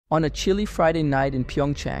On a chilly Friday night in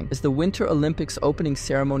Pyeongchang, as the Winter Olympics opening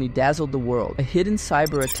ceremony dazzled the world, a hidden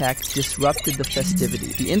cyber attack disrupted the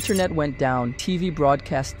festivities. The internet went down, TV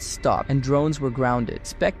broadcasts stopped, and drones were grounded.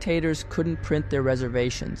 Spectators couldn't print their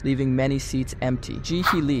reservations, leaving many seats empty.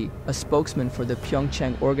 Ji-hee Lee, a spokesman for the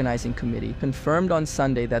Pyeongchang Organizing Committee, confirmed on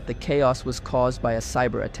Sunday that the chaos was caused by a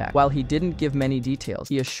cyber attack. While he didn't give many details,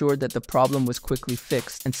 he assured that the problem was quickly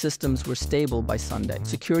fixed and systems were stable by Sunday.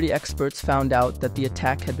 Security experts found out that the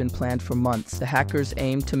attack had been planned for months. The hackers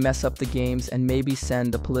aimed to mess up the games and maybe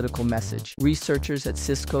send a political message. Researchers at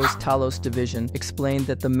Cisco's Talos division explained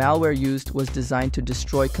that the malware used was designed to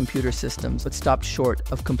destroy computer systems, but stopped short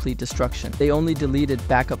of complete destruction. They only deleted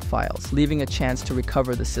backup files, leaving a chance to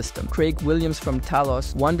recover the system. Craig Williams from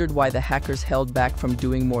Talos wondered why the hackers held back from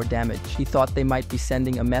doing more damage. He thought they might be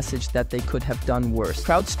sending a message that they could have done worse.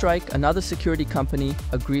 CrowdStrike, another security company,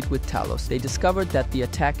 agreed with Talos. They discovered that the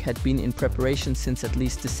attack had been in preparation since at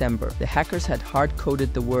least December. The hackers had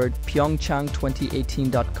hard-coded the word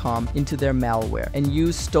Pyeongchang2018.com into their malware and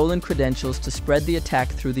used stolen credentials to spread the attack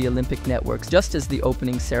through the Olympic networks just as the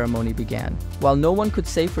opening ceremony began. While no one could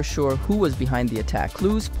say for sure who was behind the attack,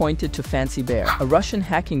 clues pointed to Fancy Bear, a Russian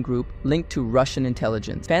hacking group linked to Russian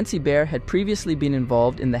intelligence. Fancy Bear had previously been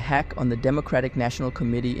involved in the hack on the Democratic National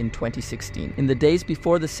Committee in 2016. In the days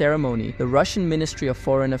before the ceremony, the Russian Ministry of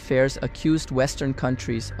Foreign Affairs accused Western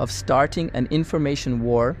countries of starting an information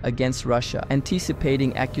war against Russia,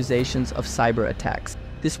 anticipating accusations of cyber attacks.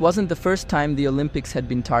 This wasn't the first time the Olympics had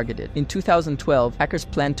been targeted. In 2012, hackers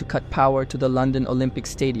planned to cut power to the London Olympic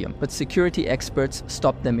Stadium, but security experts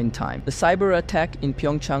stopped them in time. The cyber attack in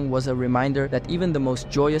Pyeongchang was a reminder that even the most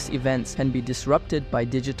joyous events can be disrupted by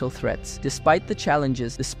digital threats. Despite the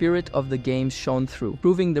challenges, the spirit of the games shone through,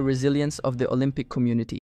 proving the resilience of the Olympic community.